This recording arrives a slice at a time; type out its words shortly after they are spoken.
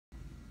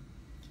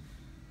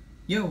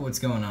Yo, what's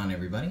going on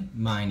everybody?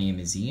 My name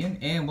is Ian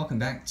and welcome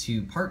back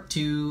to part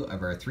 2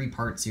 of our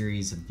 3-part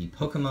series of the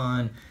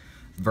Pokemon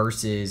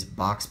versus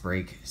Box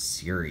Break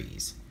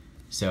series.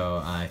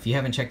 So if you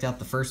haven't checked out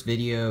the first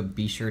video,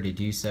 be sure to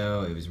do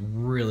so. It was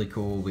really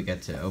cool. We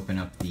got to open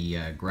up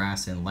the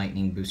Grass and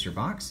Lightning booster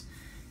box.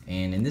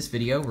 And in this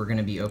video, we're going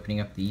to be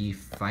opening up the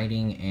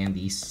Fighting and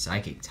the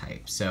Psychic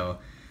type. So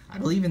I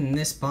believe in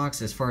this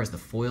box, as far as the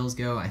foils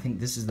go, I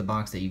think this is the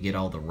box that you get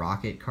all the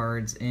Rocket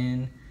cards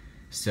in.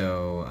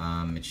 So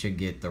it should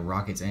get the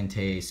Rockets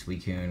Entei,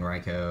 Suicune,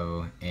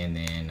 Raikou, and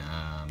then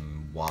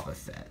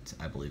Wobbuffet,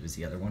 I believe is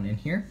the other one in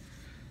here.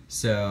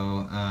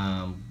 So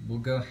we'll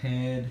go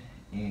ahead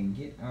and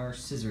get our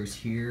scissors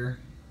here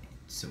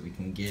so we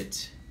can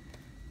get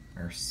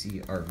our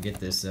get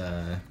this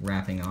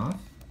wrapping off.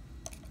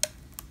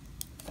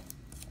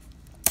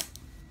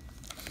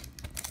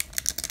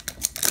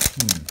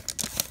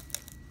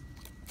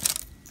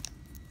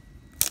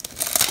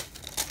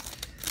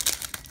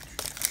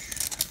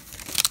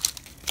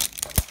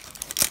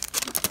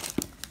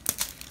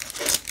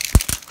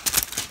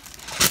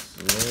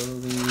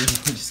 Slowly,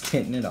 just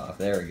getting it off.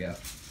 There we go.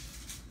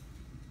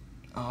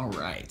 All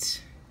right.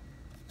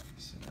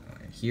 So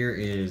here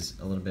is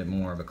a little bit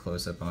more of a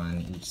close-up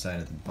on each side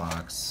of the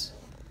box.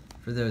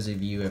 For those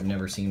of you who have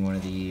never seen one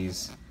of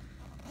these,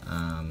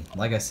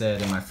 like I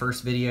said in my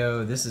first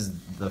video, this is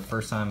the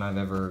first time I've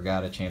ever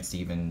got a chance to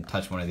even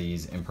touch one of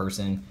these in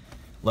person,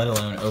 let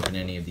alone open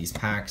any of these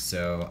packs,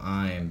 so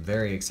I am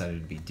very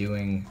excited to be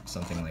doing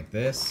something like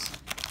this.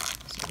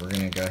 So we're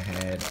going to go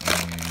ahead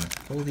and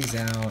pull these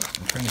out.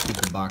 I'm trying to keep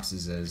the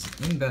boxes as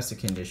in best a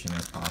condition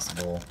as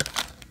possible.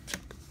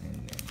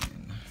 And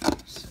then,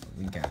 so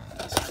we got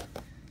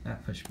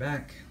that pushed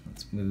back.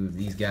 Let's move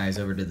these guys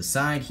over to the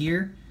side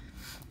here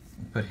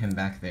and put him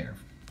back there.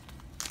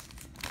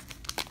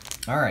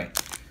 Alright,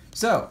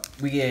 so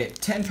we get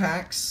 10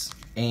 packs,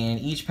 and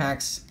each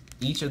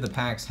of the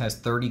packs has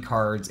 30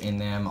 cards in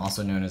them,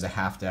 also known as a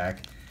half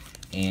deck.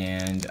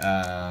 And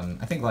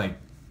I think like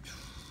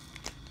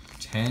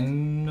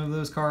 10 of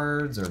those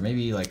cards, or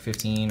maybe like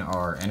 15,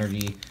 are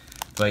energy.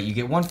 But you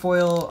get one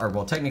foil, or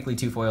well, technically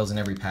 2 foils in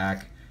every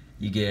pack.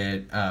 You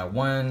get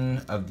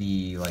one of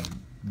the like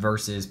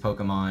versus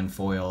Pokemon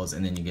foils,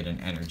 and then you get an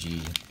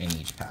energy in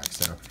each pack.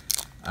 So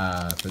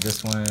for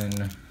this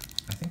one,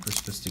 I think we're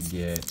supposed to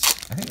get,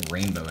 I think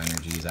Rainbow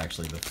Energy is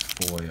actually the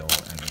foil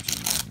energy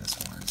in this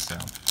one. So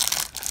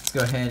let's go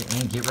ahead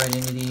and get right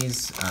into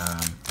these.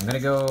 I'm going to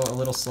go a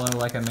little slow,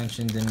 like I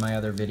mentioned in my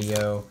other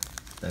video,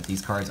 that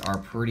these cards are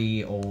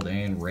pretty old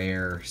and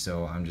rare,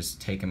 so I'm just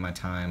taking my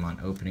time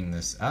on opening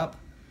this up.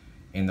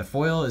 And the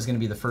foil is going to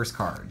be the first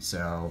card.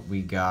 So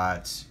we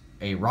got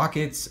a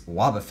Rockets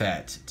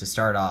Wobbuffet to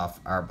start off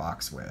our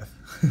box with.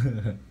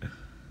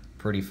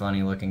 Pretty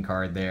funny looking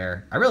card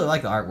there. I really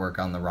like the artwork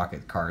on the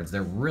Rocket cards.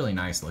 They're really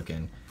nice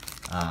looking.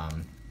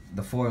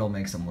 The foil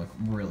makes them look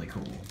really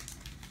cool.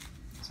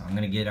 So I'm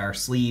going to get our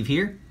sleeve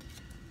here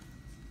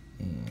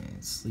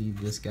and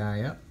sleeve this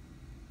guy up.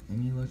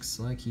 And he looks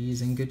like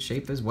he's in good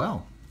shape as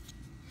well.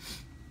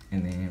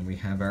 And then we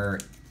have our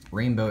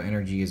Rainbow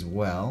Energy as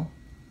well,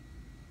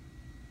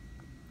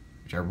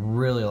 which I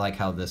really like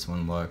how this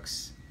one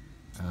looks.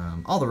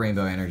 All the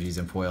Rainbow Energies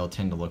in foil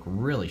tend to look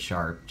really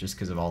sharp just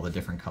because of all the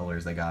different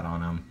colors they got on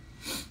them.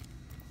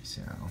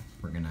 So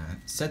we're going to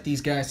set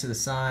these guys to the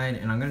side,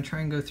 and I'm going to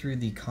try and go through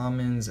the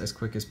commons as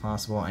quick as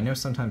possible. I know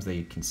sometimes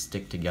they can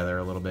stick together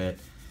a little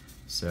bit,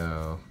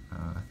 so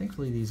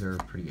thankfully these are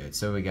pretty good.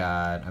 So we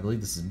got, I believe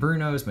this is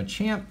Bruno's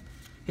Machamp,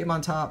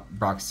 Hitmontop,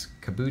 Brock's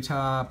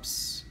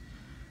Kabutops,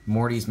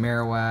 Morty's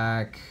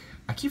Marowak.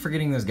 I keep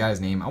forgetting this guy's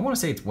name. I want to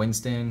say it's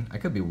Winston. I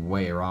could be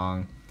way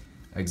wrong.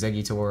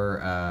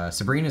 Exeggutor,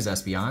 Sabrina's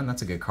Espeon.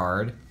 That's a good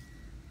card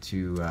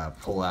to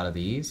pull out of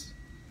these.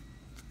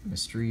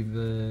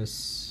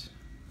 Misdreavus,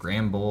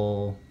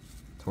 Gramble,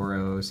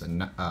 Tauros,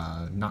 and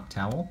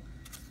Noctowl.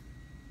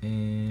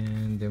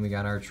 And then we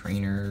got our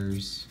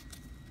trainers.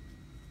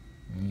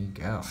 There you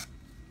go.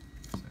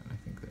 So I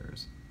think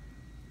there's,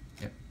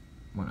 yep,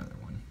 one other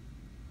one.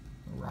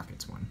 The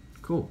Rockets one.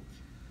 Cool.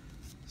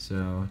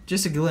 So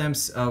just a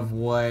glimpse of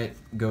what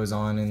goes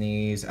on in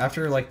these.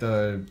 After like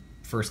the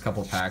first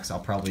couple packs, I'll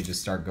probably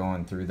just start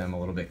going through them a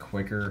little bit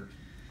quicker.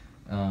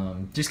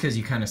 Just because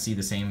you kind of see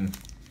the same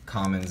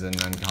commons and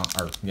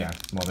yeah,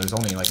 well, there's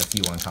only like a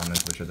few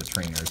uncommons, which are the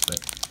trainers, but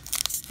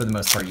for the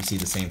most part you see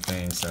the same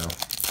thing. So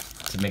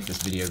to make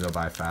this video go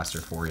by faster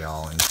for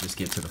y'all and just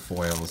get to the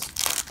foils,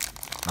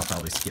 I'll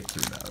probably skip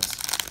through those.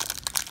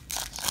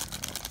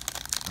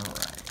 So,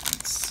 alright,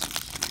 let's see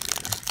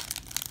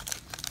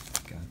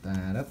here. Got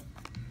that up.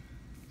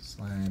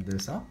 Slide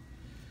this up.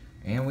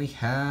 And we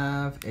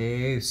have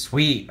a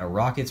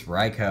Rockets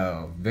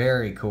Raikou.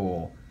 Very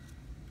cool.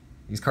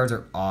 These cards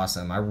are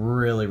awesome. I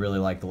really, really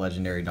like the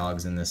legendary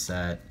dogs in this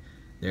set.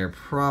 They're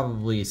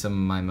probably some of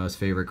my most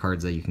favorite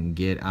cards that you can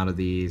get out of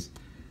these.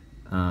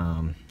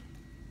 Yeah,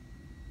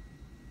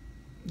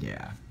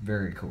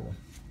 very cool.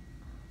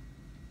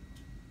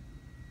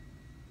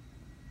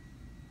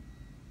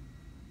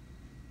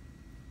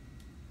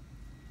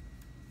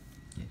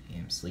 Get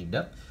him sleeved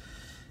up.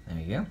 There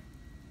you go.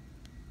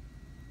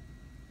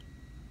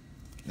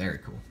 Very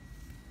cool.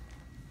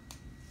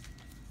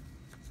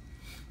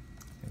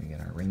 Then we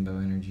got our Rainbow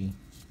Energy.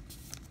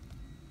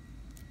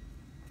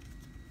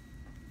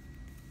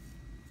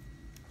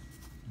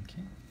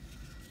 Okay.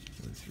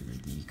 Go through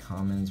the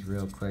commons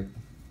real quick.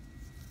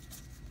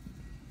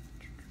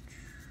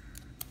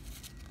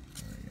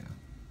 There we go.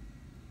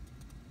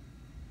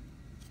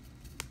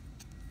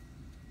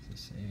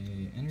 Is this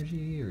a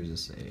energy or is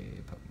this a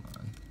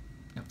Pokemon?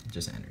 Nope,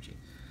 just energy.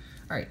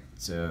 Alright,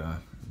 so I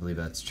believe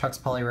that's Chuck's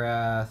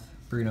Poliwrath,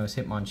 Bruno's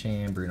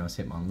Hitmonchan, Bruno's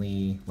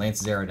Hitmonlee,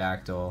 Lance's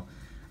Aerodactyl.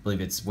 I believe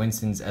it's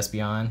Winston's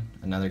Espeon,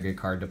 another good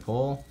card to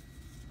pull.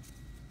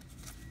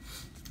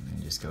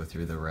 And just go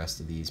through the rest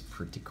of these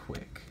pretty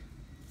quick.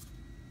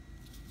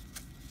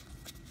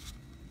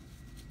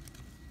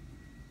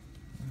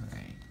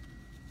 Alright.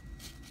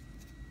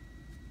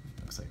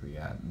 Looks like we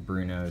got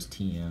Bruno's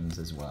TMs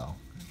as well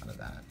out of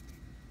that.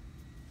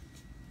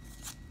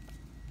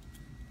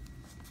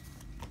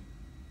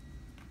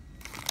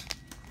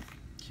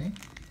 Okay,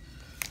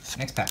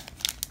 next pack.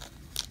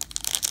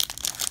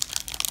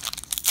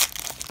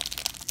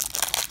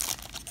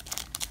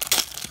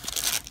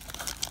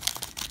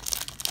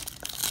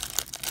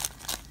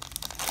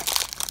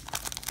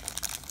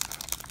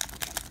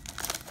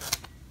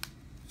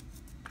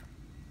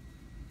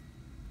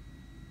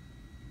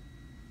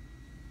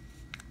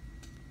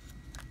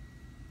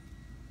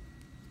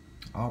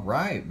 All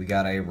right, we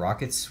got a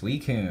Rocket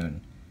Suicune.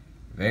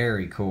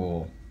 Very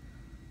cool.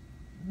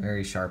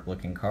 Very sharp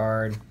looking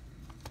card.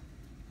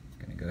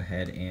 Gonna go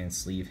ahead and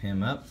sleeve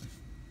him up.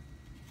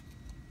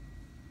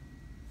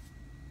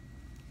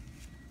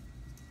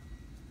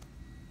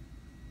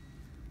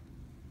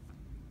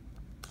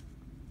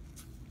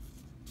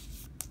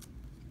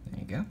 There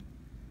you go.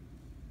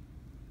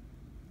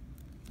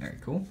 Very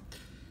cool.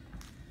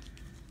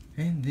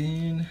 And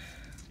then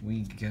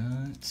we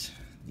got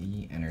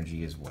the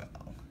energy as well.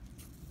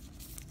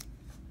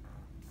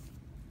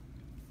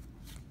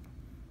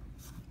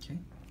 Okay.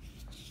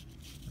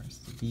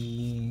 Rest of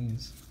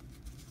these.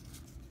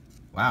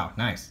 Wow,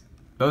 nice.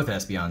 Both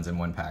Espeons in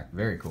one pack.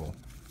 Very cool.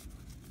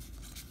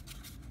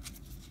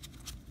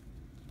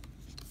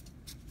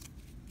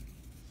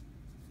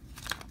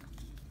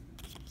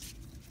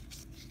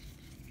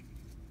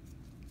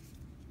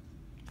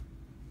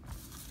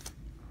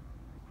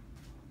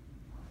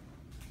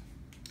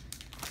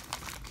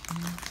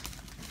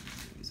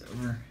 These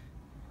over.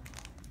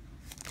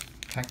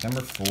 Pack number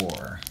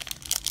 4.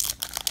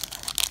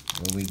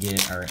 Will we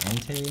get our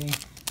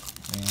Entei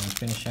and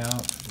finish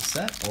out the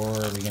set, or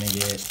are we going to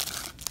get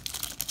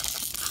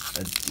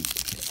a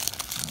duplicate?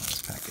 Oh,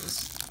 this pack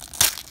is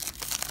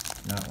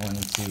not one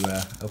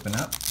to open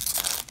up.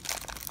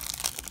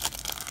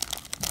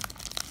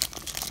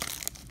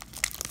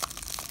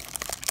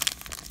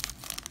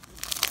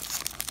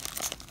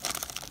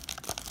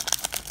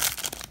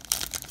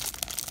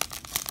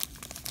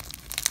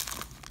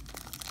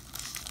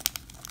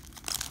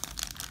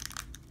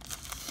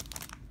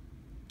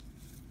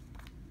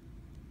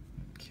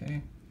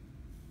 Okay.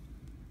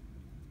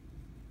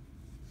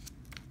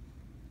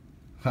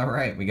 All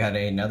right, we got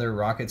another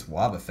Rockets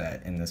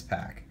Wobbuffet in this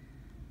pack.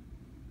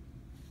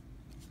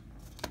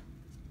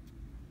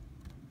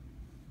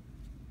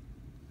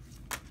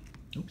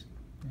 Oops,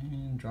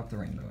 and drop the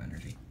Rainbow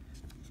Energy.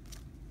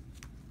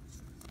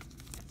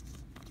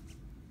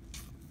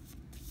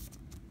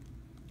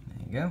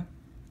 There you go.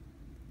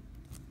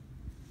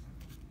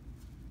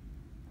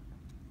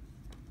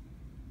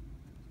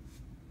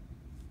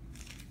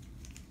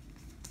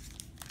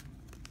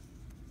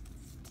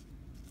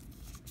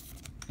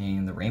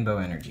 And the Rainbow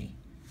Energy.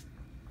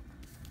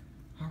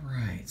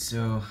 Alright,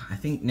 so I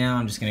think now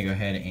I'm just going to go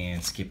ahead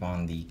and skip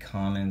on the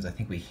commons. I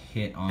think we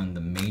hit on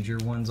the major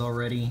ones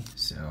already,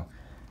 so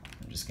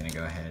I'm just going to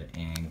go ahead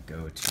and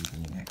go to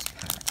the next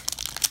pack.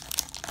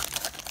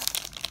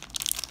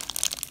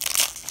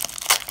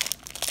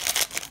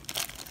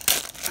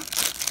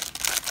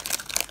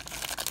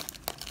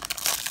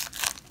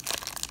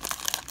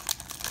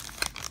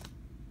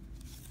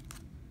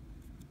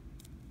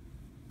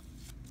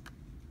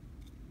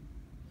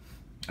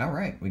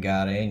 Alright, we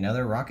got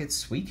another Rocket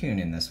Suicune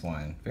in this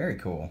one. Very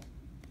cool.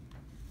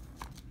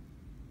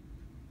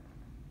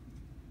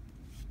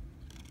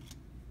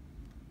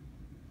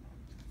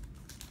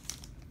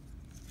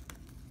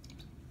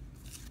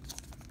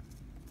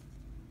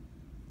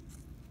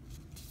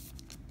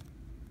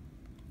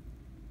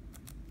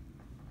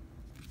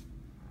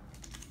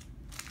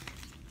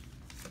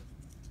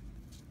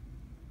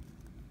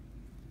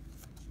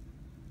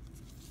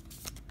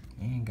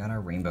 And got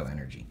our Rainbow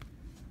Energy.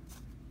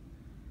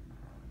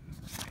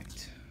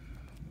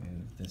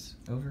 This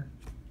over.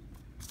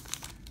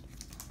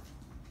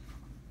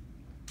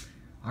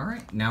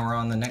 Alright, now we're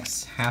on the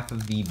next half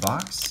of the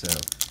box, so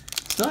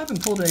still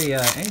haven't pulled a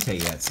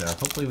Entei yet, so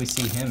hopefully we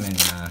see him in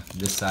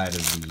this side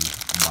of the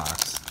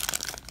box.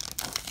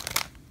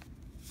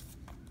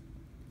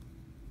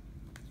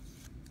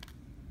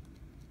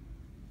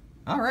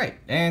 All right,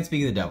 and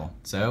speak of the devil.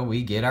 So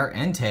we get our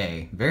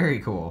Entei. Very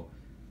cool.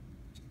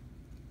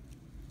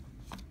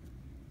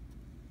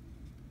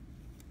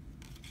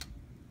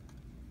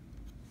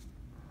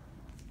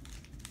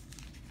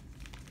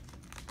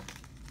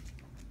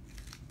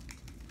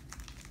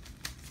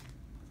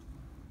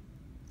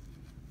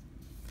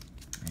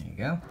 There you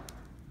go.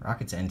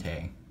 Rocket's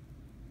Entei.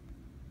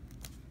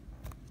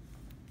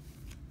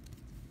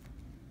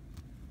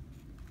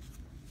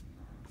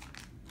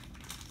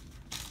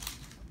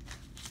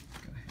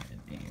 Go ahead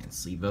and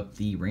sleeve up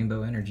the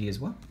Rainbow Energy as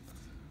well.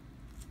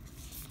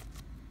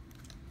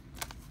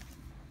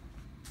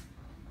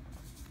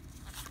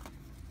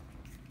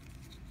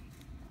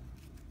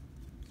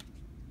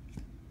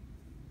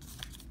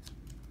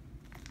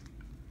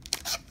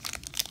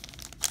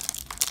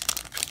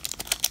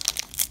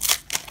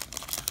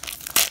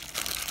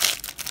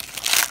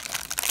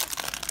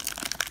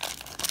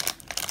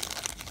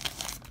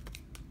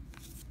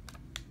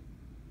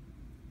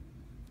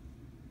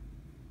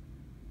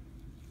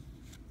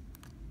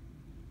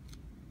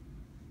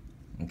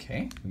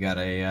 Okay, we got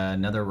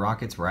another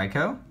Rockets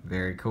Raikou.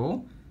 Very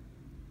cool.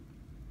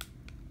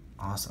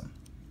 Awesome.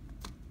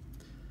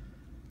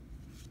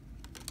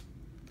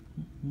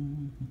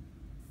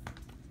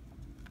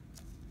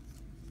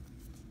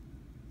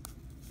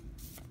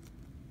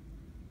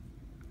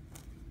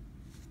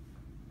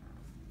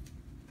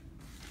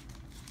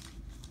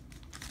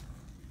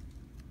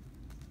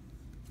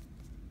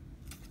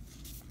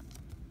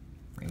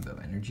 Rainbow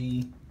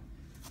Energy.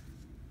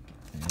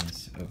 Get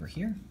this over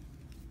here.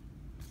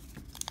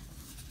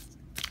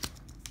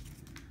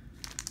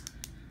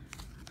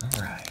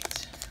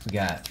 Alright, we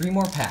got 3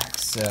 more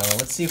packs, so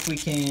let's see if we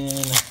can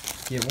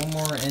get one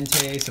more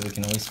Entei so we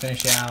can at least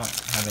finish out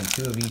having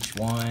 2 of each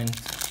one,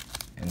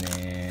 and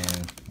then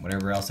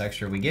whatever else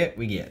extra we get,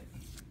 we get.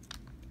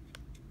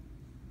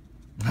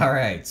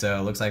 Alright, so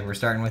it looks like we're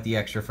starting with the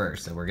extra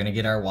first, so we're going to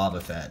get our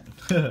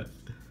Wobbuffet. There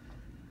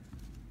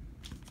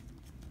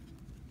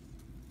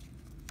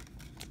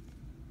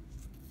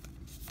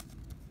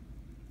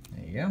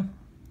you go.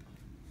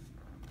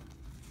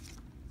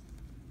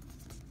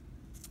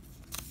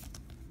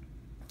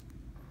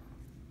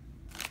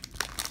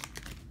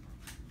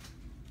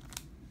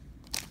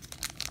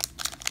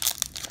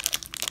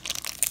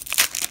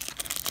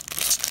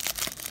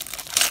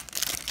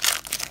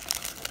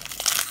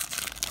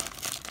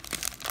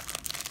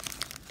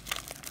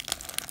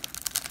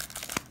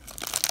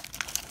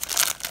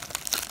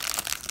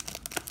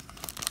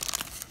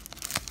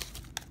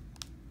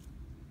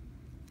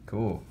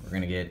 Cool. We're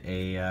going to get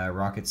a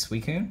Rocket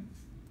Suicune.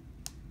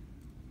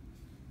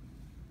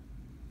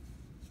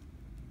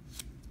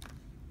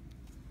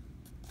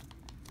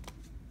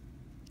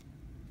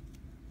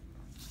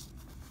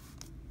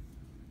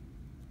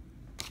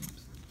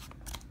 Oops.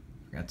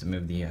 Forgot to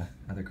move the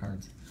other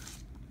cards.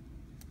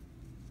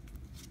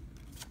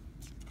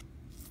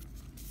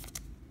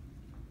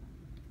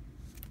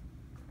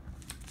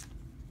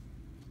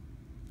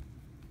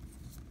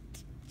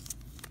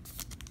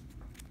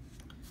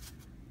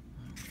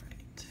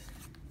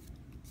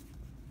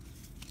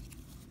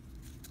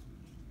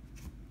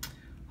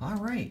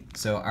 Alright,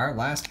 so our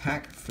last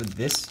pack for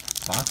this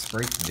box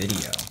break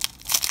video.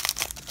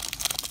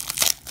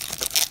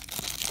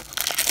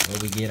 Will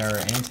we get our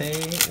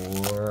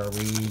Entei, or are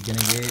we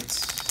gonna get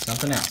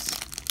something else?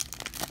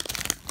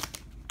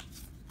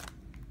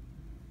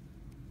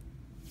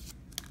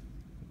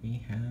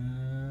 We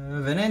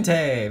have an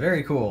Entei,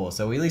 very cool.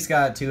 So we at least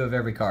got 2 of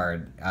every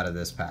card out of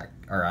this pack,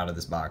 or out of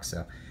this box,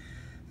 so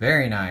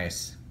very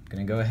nice.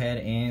 Gonna go ahead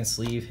and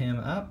sleeve him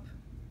up.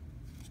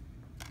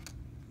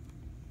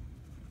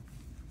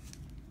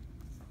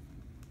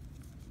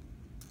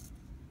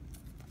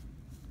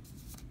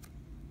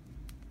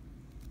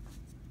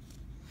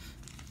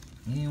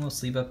 And we'll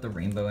sleeve up the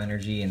Rainbow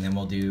Energy, and then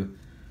we'll do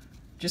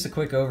just a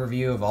quick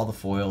overview of all the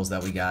foils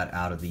that we got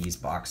out of these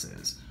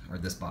boxes. Or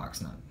this box,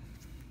 not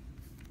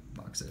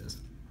boxes.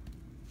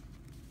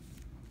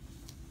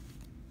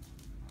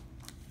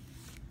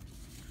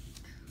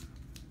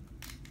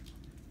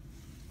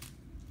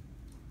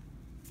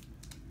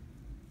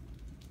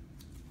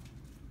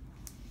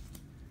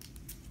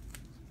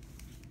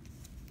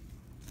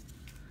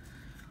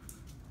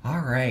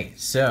 Alright,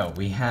 so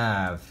we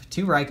have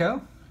 2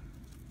 Raikou,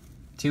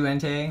 2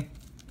 Entei,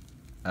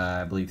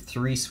 I believe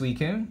 3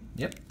 Suicune,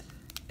 yep,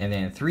 and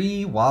then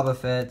 3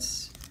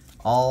 Wobbuffets,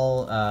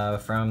 all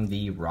from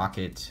the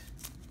Rocket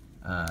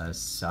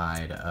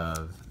side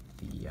of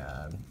the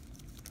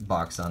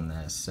box on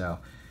this. So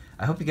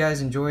I hope you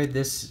guys enjoyed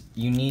this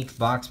unique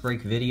box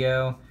break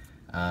video.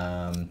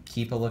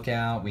 Keep a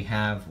lookout. We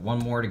have 1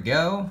 more to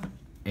go,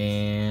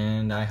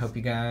 and I hope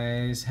you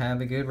guys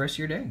have a good rest of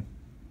your day.